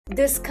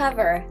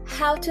Discover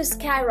how to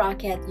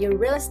skyrocket your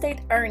real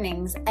estate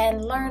earnings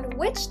and learn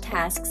which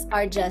tasks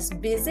are just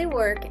busy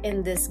work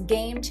in this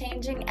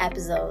game-changing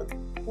episode.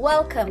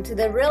 Welcome to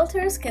the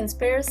Realtors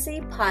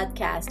Conspiracy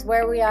Podcast,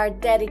 where we are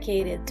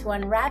dedicated to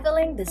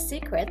unraveling the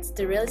secrets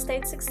to real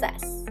estate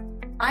success.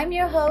 I'm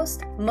your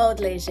host, Maud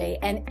Léger,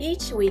 and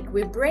each week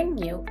we bring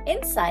you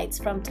insights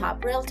from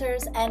top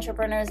realtors,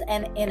 entrepreneurs,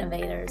 and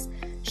innovators,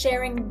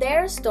 sharing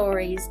their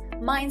stories,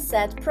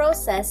 mindset,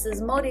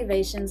 processes,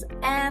 motivations,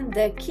 and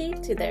the key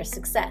to their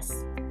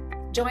success.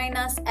 Join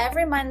us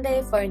every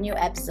Monday for a new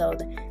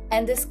episode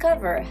and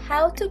discover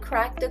how to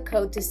crack the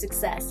code to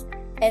success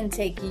and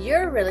take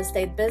your real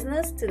estate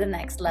business to the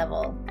next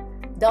level.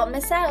 Don't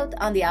miss out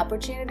on the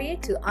opportunity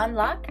to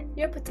unlock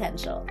your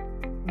potential.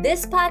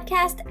 This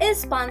podcast is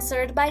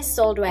sponsored by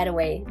Sold Right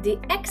Away, the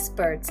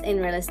experts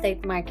in real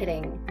estate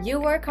marketing. You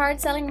work hard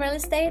selling real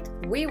estate,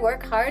 we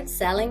work hard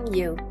selling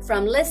you.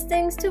 From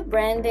listings to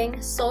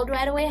branding, Sold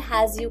Right Away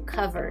has you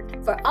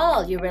covered. For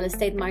all your real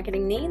estate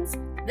marketing needs,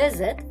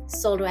 visit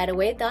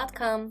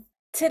soldrightaway.com.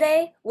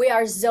 Today, we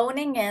are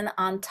zoning in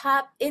on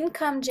top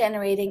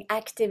income-generating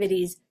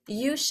activities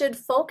you should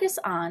focus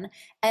on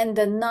and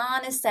the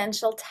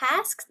non-essential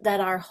tasks that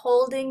are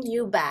holding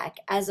you back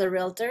as a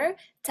realtor,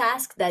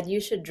 tasks that you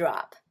should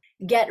drop.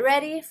 Get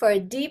ready for a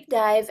deep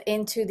dive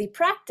into the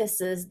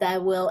practices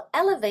that will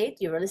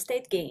elevate your real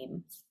estate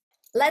game.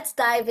 Let's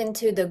dive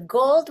into the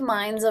gold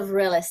mines of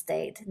real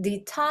estate, the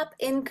top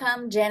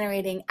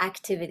income-generating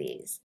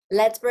activities.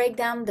 Let's break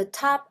down the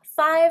top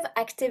 5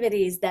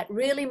 activities that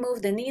really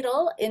move the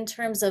needle in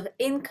terms of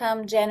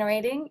income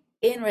generating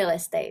in real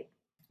estate.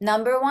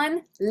 Number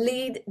 1,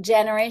 lead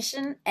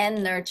generation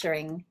and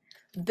nurturing.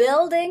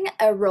 Building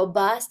a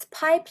robust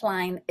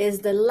pipeline is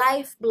the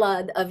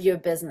lifeblood of your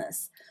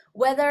business.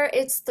 Whether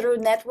it's through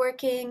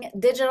networking,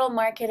 digital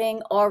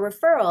marketing, or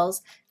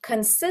referrals,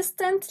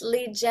 consistent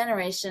lead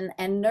generation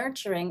and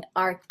nurturing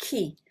are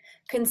key.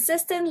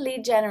 Consistent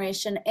lead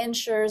generation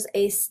ensures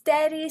a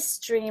steady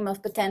stream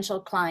of potential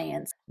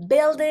clients.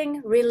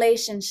 Building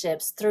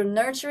relationships through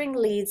nurturing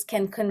leads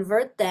can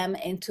convert them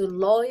into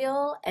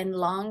loyal and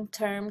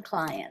long-term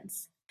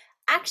clients.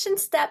 Action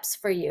steps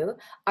for you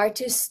are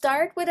to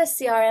start with a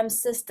CRM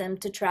system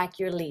to track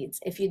your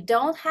leads. If you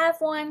don't have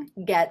one,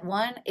 get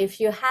one. If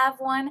you have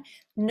one,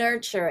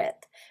 nurture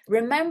it.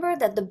 Remember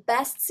that the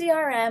best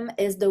CRM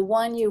is the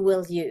one you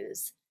will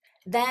use.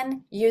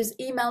 Then use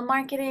email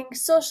marketing,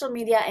 social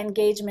media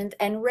engagement,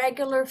 and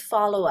regular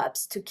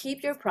follow-ups to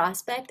keep your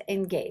prospect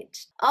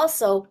engaged.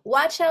 Also,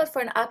 watch out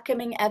for an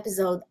upcoming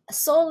episode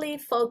solely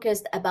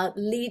focused about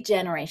lead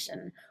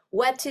generation.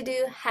 What to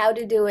do, how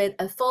to do it,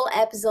 a full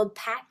episode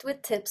packed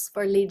with tips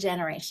for lead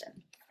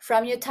generation.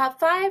 From your top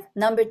 5,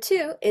 number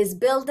 2 is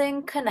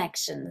building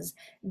connections,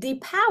 the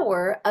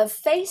power of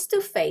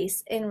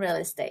face-to-face in real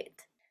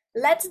estate.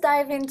 Let's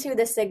dive into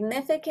the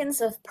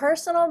significance of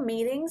personal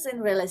meetings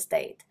in real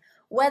estate.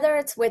 Whether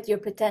it's with your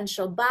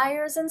potential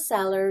buyers and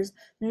sellers,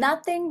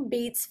 nothing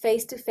beats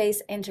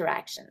face-to-face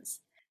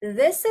interactions.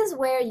 This is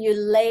where you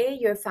lay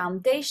your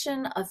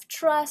foundation of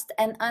trust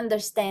and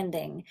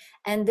understanding,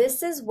 and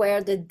this is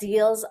where the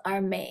deals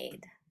are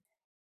made.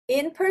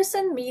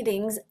 In-person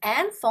meetings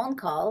and phone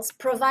calls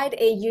provide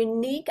a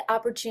unique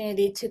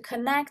opportunity to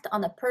connect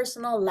on a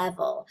personal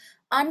level,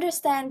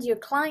 understand your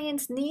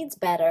client's needs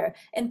better,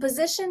 and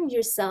position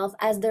yourself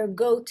as their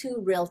go-to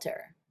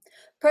realtor.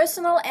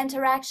 Personal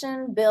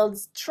interaction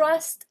builds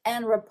trust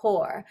and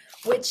rapport,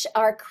 which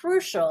are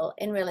crucial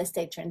in real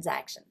estate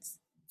transactions.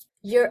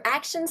 Your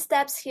action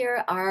steps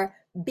here are: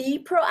 be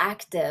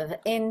proactive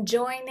in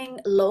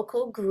joining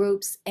local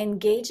groups,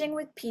 engaging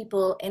with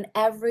people in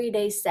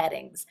everyday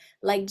settings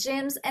like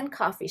gyms and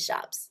coffee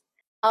shops.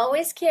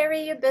 Always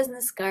carry your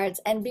business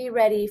cards and be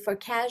ready for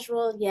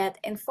casual yet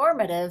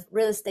informative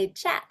real estate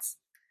chats.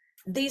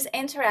 These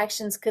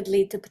interactions could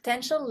lead to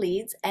potential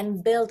leads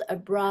and build a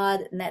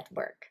broad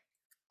network.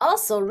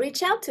 Also,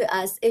 reach out to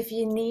us if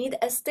you need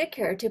a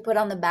sticker to put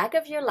on the back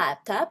of your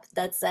laptop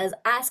that says,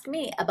 "Ask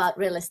me about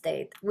real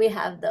estate." We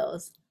have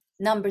those.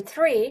 Number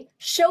 3,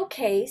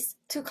 showcase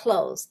to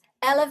close,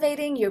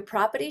 elevating your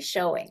property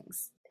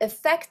showings.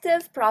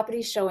 Effective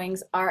property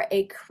showings are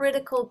a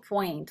critical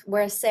point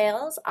where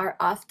sales are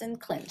often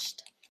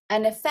clinched.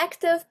 An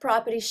effective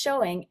property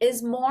showing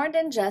is more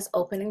than just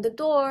opening the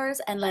doors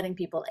and letting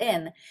people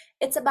in.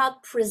 It's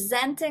about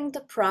presenting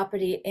the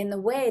property in a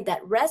way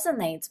that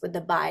resonates with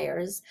the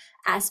buyer's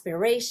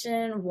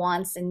aspiration,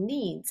 wants, and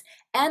needs,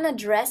 and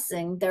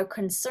addressing their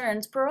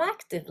concerns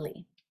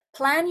proactively.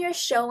 Plan your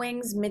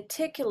showings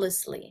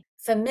meticulously.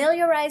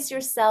 Familiarize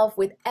yourself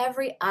with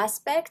every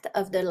aspect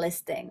of the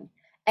listing.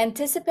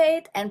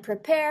 Anticipate and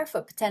prepare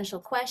for potential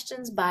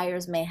questions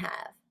buyers may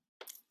have.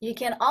 You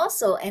can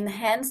also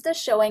enhance the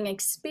showing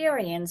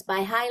experience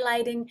by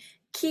highlighting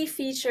key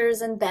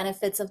features and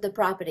benefits of the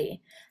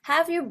property.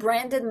 Have your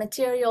branded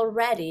material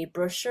ready: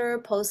 brochure,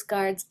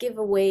 postcards,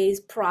 giveaways,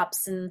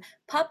 props, and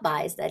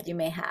pop-bys that you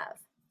may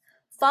have.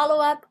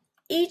 Follow up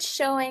each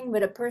showing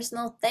with a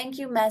personal thank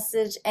you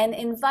message and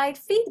invite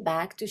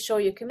feedback to show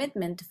your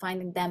commitment to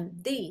finding them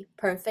the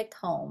perfect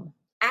home.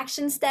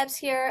 Action steps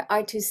here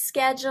are to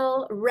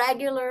schedule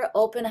regular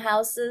open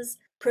houses,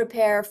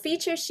 prepare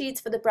feature sheets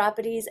for the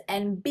properties,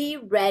 and be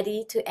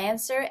ready to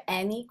answer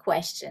any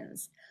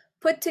questions.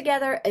 Put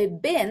together a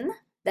bin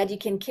that you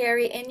can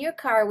carry in your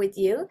car with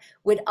you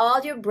with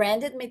all your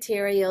branded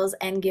materials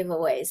and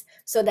giveaways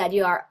so that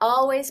you are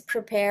always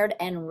prepared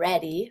and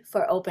ready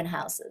for open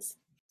houses.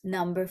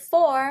 Number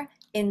 4,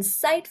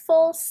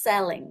 insightful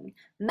selling,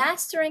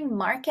 mastering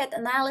market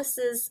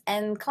analysis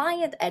and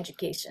client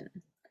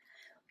education.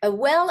 A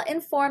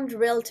well-informed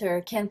realtor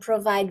can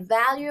provide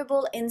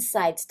valuable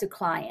insights to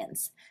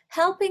clients,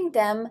 helping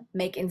them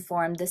make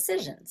informed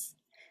decisions.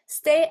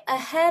 Stay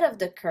ahead of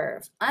the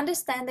curve.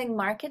 Understanding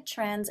market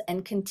trends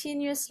and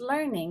continuous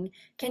learning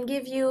can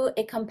give you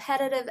a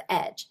competitive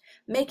edge,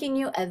 making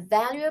you a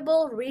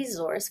valuable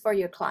resource for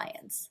your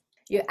clients.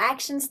 Your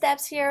action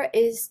steps here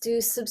is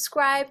to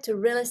subscribe to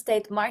real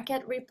estate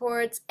market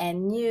reports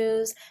and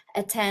news,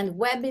 attend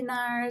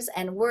webinars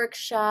and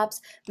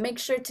workshops. Make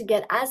sure to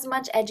get as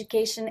much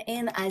education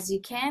in as you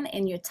can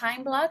in your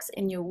time blocks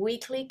in your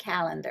weekly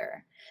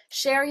calendar.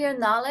 Share your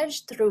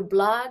knowledge through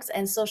blogs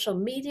and social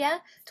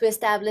media to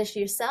establish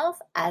yourself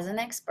as an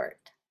expert.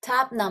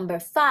 Top number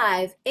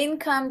 5,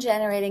 income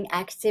generating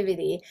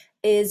activity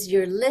is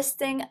your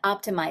listing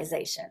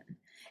optimization.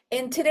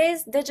 In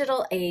today's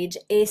digital age,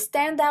 a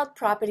standout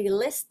property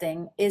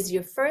listing is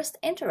your first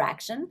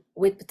interaction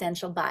with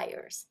potential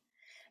buyers.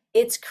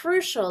 It's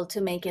crucial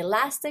to make a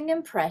lasting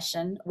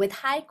impression with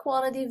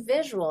high-quality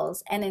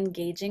visuals and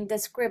engaging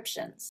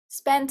descriptions.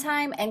 Spend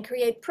time and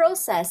create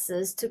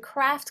processes to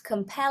craft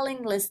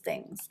compelling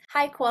listings.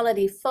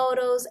 High-quality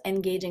photos,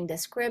 engaging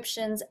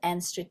descriptions,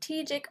 and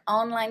strategic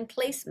online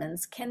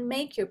placements can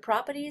make your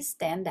properties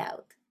stand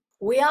out.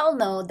 We all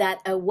know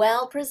that a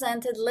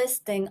well-presented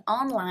listing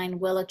online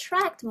will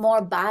attract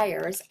more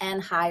buyers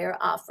and higher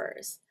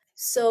offers.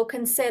 So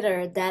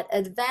consider that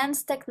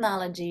advanced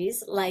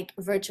technologies like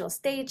virtual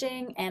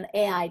staging and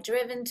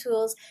AI-driven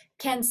tools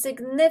can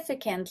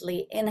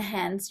significantly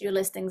enhance your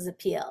listing's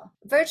appeal.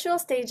 Virtual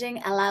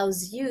staging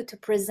allows you to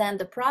present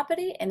the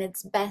property in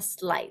its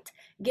best light,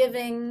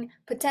 giving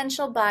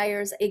potential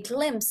buyers a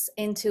glimpse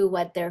into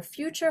what their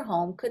future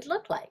home could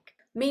look like.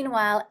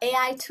 Meanwhile,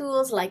 AI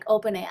tools like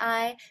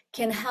OpenAI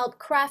can help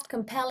craft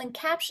compelling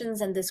captions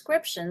and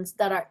descriptions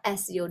that are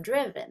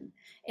SEO-driven,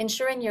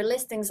 ensuring your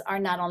listings are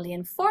not only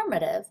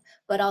informative,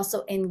 but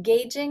also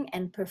engaging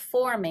and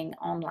performing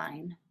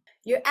online.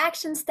 Your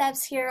action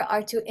steps here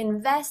are to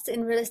invest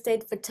in real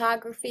estate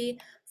photography.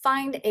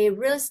 Find a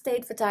real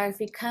estate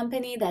photography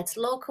company that's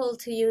local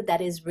to you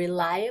that is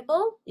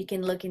reliable. You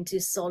can look into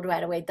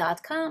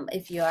soldrightaway.com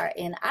if you are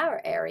in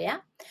our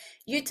area.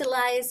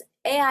 Utilize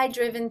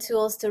AI-driven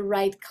tools to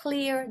write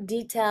clear,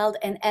 detailed,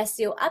 and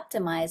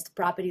SEO-optimized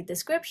property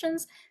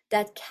descriptions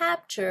that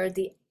capture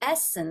the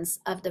essence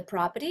of the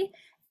property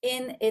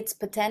in its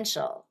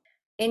potential.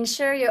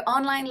 Ensure your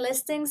online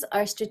listings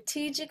are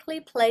strategically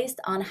placed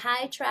on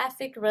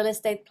high-traffic real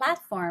estate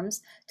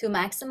platforms to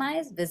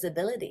maximize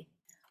visibility.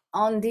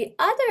 On the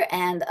other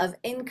end of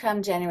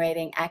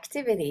income-generating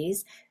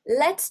activities,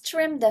 let's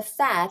trim the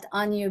fat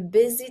on your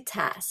busy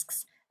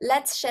tasks.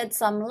 Let's shed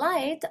some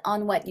light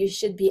on what you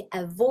should be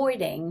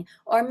avoiding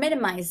or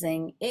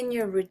minimizing in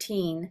your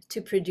routine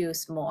to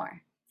produce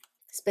more.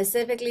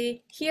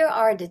 Specifically, here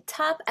are the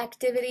top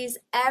activities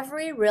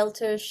every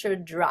realtor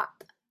should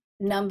drop.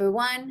 Number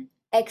 1,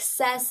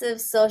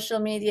 excessive social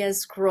media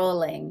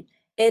scrolling.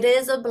 It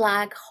is a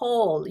black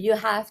hole. You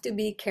have to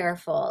be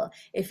careful.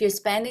 If you're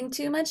spending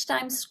too much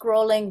time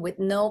scrolling with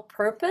no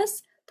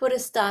purpose, put a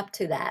stop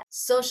to that.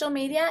 Social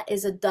media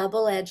is a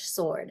double-edged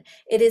sword.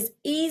 It is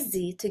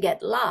easy to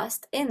get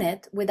lost in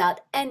it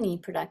without any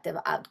productive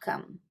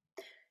outcome.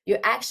 Your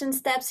action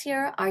steps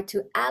here are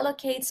to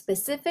allocate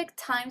specific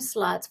time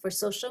slots for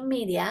social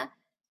media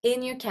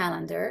in your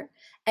calendar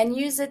and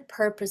use it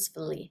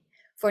purposefully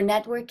for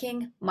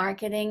networking,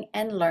 marketing,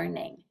 and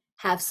learning.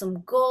 Have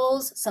some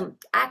goals, some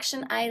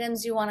action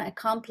items you want to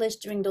accomplish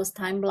during those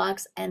time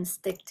blocks, and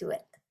stick to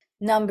it.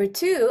 Number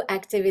 2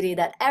 activity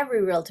that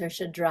every realtor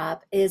should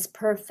drop is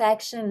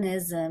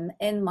perfectionism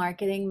in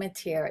marketing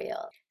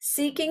material.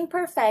 Seeking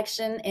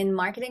perfection in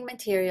marketing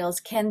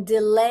materials can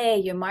delay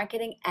your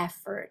marketing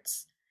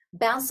efforts.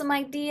 Bounce some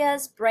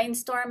ideas,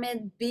 brainstorm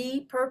it,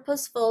 be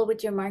purposeful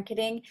with your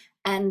marketing,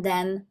 and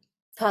then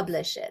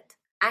publish it.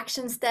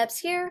 Action steps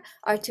here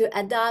are to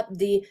adopt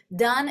the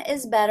done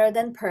is better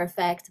than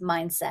perfect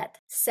mindset.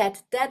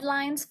 Set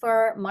deadlines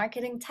for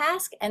marketing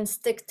tasks and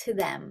stick to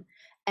them.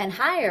 And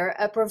hire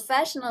a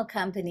professional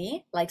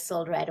company like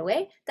Sold Right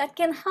Away that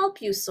can help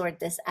you sort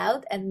this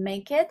out and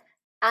make it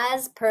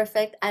as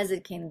perfect as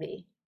it can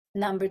be.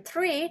 Number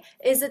 3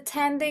 is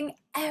attending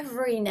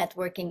every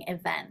networking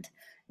event.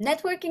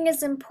 Networking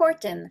is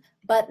important,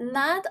 but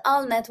not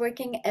all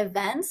networking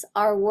events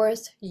are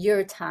worth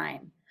your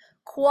time.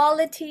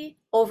 Quality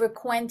over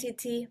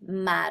quantity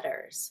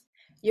matters.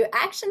 Your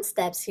action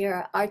steps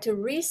here are to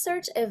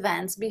research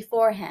events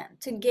beforehand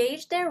to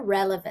gauge their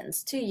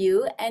relevance to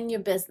you and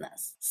your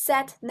business.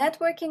 Set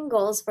networking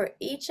goals for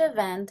each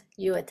event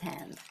you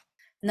attend.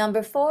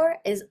 Number 4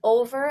 is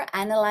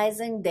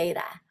over-analyzing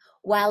data.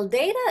 While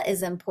data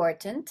is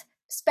important,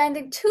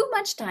 spending too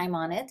much time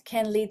on it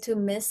can lead to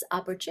missed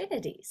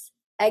opportunities.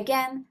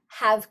 Again,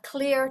 have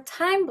clear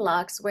time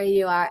blocks where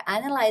you are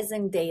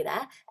analyzing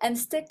data and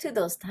stick to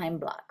those time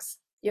blocks.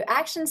 Your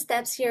action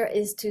steps here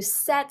is to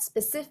set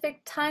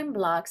specific time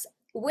blocks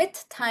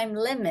with time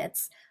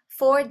limits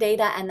for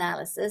data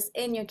analysis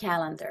in your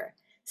calendar.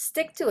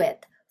 Stick to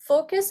it.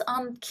 Focus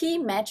on key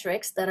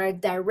metrics that are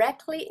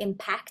directly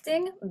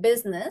impacting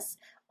business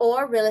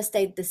or real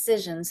estate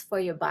decisions for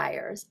your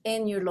buyers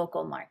in your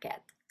local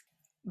market.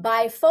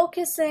 By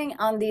focusing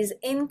on these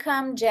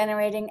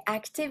income-generating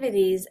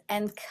activities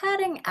and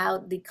cutting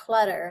out the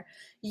clutter,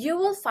 you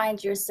will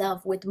find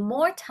yourself with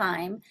more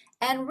time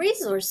and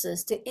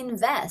resources to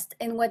invest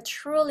in what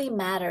truly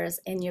matters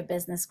in your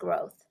business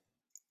growth.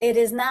 It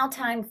is now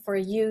time for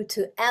you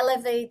to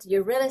elevate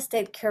your real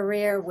estate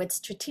career with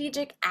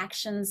strategic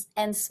actions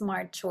and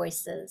smart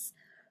choices.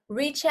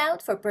 Reach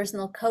out for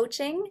personal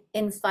coaching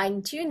in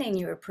fine-tuning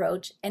your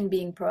approach and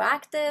being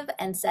proactive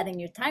and setting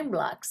your time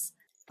blocks.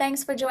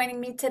 Thanks for joining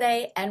me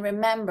today, and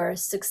remember,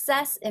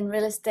 success in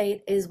real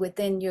estate is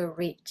within your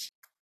reach.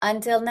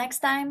 Until next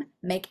time,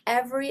 make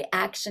every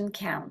action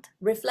count.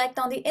 Reflect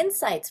on the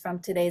insights from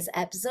today's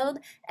episode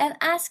and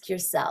ask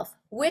yourself,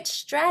 which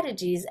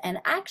strategies and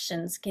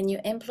actions can you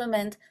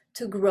implement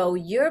to grow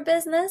your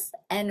business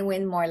and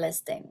win more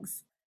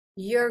listings?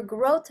 Your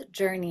growth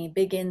journey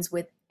begins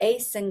with a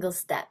single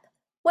step.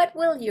 What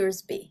will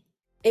yours be?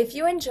 If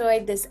you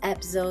enjoyed this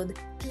episode,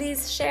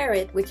 please share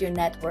it with your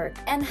network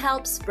and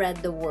help spread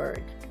the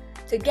word.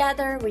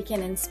 Together, we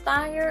can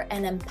inspire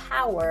and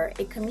empower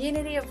a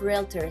community of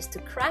realtors to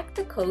crack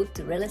the code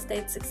to real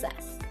estate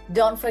success.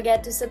 Don't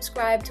forget to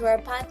subscribe to our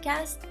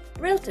podcast,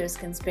 Realtors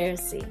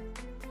Conspiracy.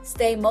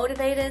 Stay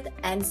motivated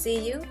and see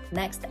you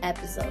next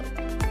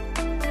episode.